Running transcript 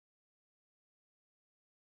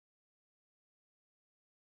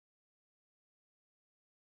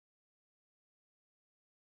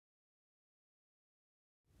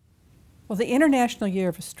Well, the International Year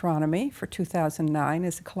of Astronomy for 2009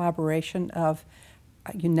 is a collaboration of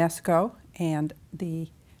UNESCO and the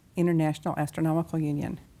International Astronomical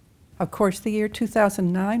Union. Of course, the year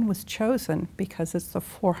 2009 was chosen because it's the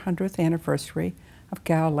 400th anniversary of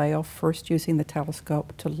Galileo first using the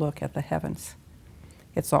telescope to look at the heavens.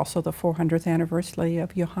 It's also the 400th anniversary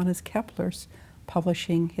of Johannes Kepler's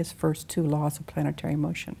publishing his first two laws of planetary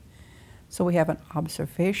motion. So we have an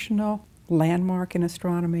observational landmark in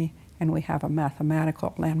astronomy, and we have a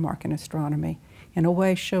mathematical landmark in astronomy, in a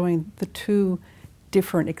way showing the two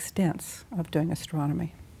different extents of doing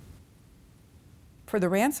astronomy. For the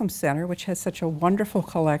Ransom Center, which has such a wonderful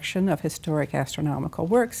collection of historic astronomical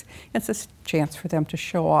works, it's a chance for them to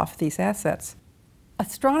show off these assets.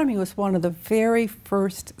 Astronomy was one of the very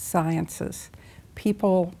first sciences.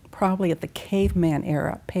 People, probably at the caveman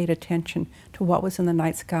era, paid attention to what was in the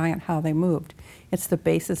night sky and how they moved. It's the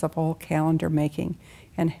basis of all calendar making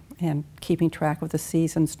and keeping track of the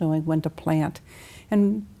seasons, knowing when to plant,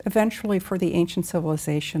 and eventually for the ancient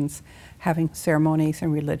civilizations, having ceremonies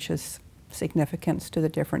and religious significance to the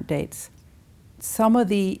different dates. Some of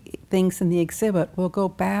the things in the exhibit will go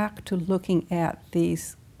back to looking at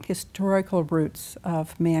these historical roots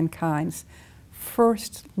of mankind's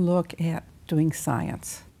first look at doing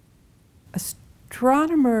science.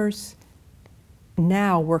 Astronomers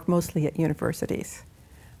now work mostly at universities,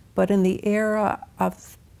 but in the era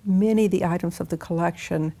of many of the items of the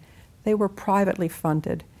collection, they were privately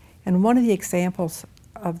funded. And one of the examples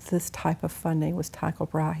of this type of funding was Tycho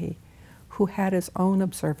Brahe, who had his own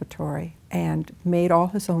observatory and made all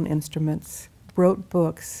his own instruments, wrote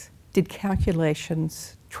books, did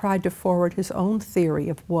calculations, tried to forward his own theory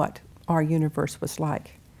of what our universe was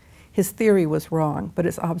like. His theory was wrong, but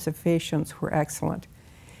his observations were excellent.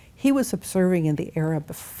 He was observing in the era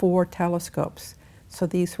before telescopes, so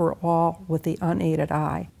these were all with the unaided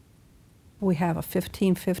eye. We have a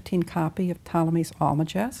 1515 copy of Ptolemy's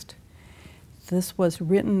Almagest. This was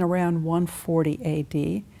written around 140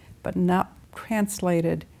 AD, but not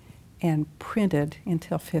translated and printed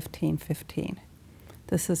until 1515.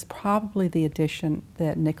 This is probably the edition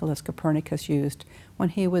that Nicholas Copernicus used when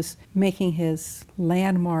he was making his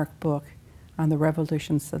landmark book on the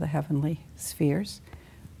revolutions of the heavenly spheres,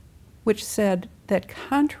 which said that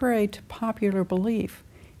contrary to popular belief,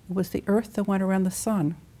 it was the Earth that went around the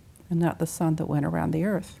sun and not the sun that went around the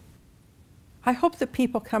Earth. I hope that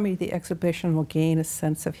people coming to the exhibition will gain a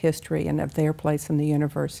sense of history and of their place in the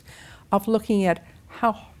universe, of looking at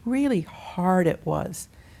how really hard it was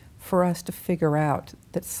for us to figure out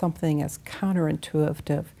that something as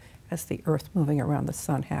counterintuitive as the Earth moving around the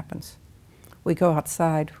sun happens. We go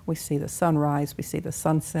outside, we see the sunrise, we see the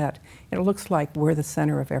sunset, and it looks like we're the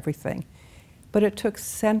center of everything. But it took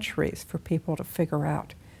centuries for people to figure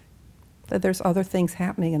out that there's other things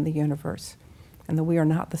happening in the universe and that we are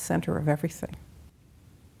not the center of everything.